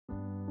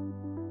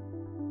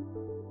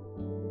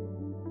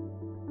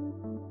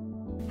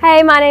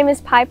Hey, my name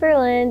is Piper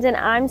Lind and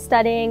I'm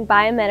studying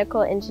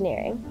biomedical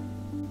engineering.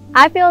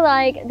 I feel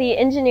like the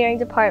engineering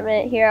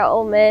department here at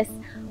Ole Miss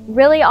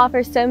really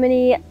offers so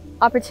many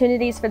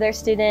opportunities for their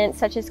students,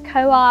 such as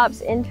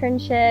co-ops,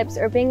 internships,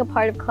 or being a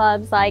part of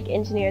clubs like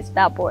Engineers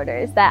Without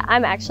Borders that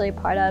I'm actually a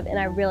part of and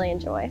I really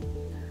enjoy.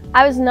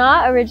 I was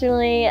not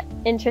originally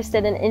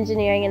interested in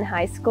engineering in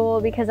high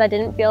school because I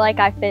didn't feel like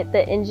I fit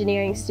the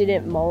engineering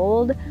student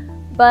mold.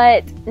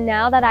 But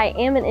now that I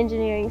am an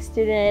engineering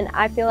student,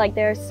 I feel like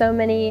there are so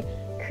many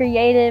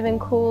creative and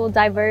cool,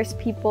 diverse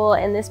people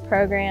in this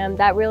program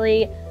that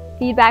really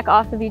feedback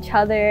off of each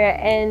other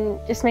and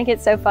just make it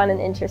so fun and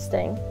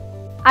interesting.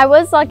 I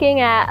was looking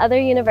at other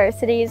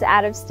universities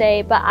out of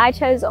state, but I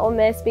chose Ole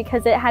Miss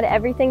because it had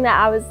everything that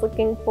I was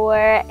looking for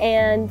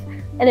and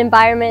an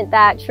environment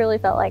that truly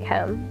felt like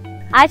home.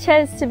 I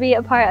chose to be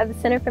a part of the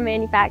Center for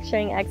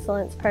Manufacturing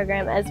Excellence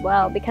program as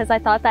well because I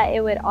thought that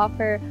it would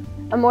offer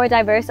a more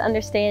diverse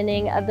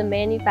understanding of the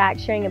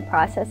manufacturing and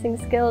processing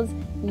skills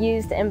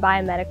used in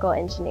biomedical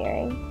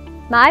engineering.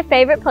 My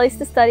favorite place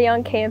to study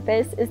on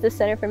campus is the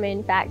Center for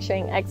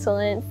Manufacturing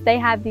Excellence. They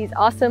have these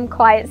awesome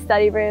quiet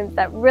study rooms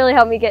that really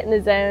help me get in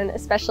the zone,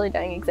 especially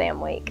during exam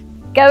week.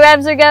 Go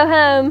Rebs or go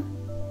home!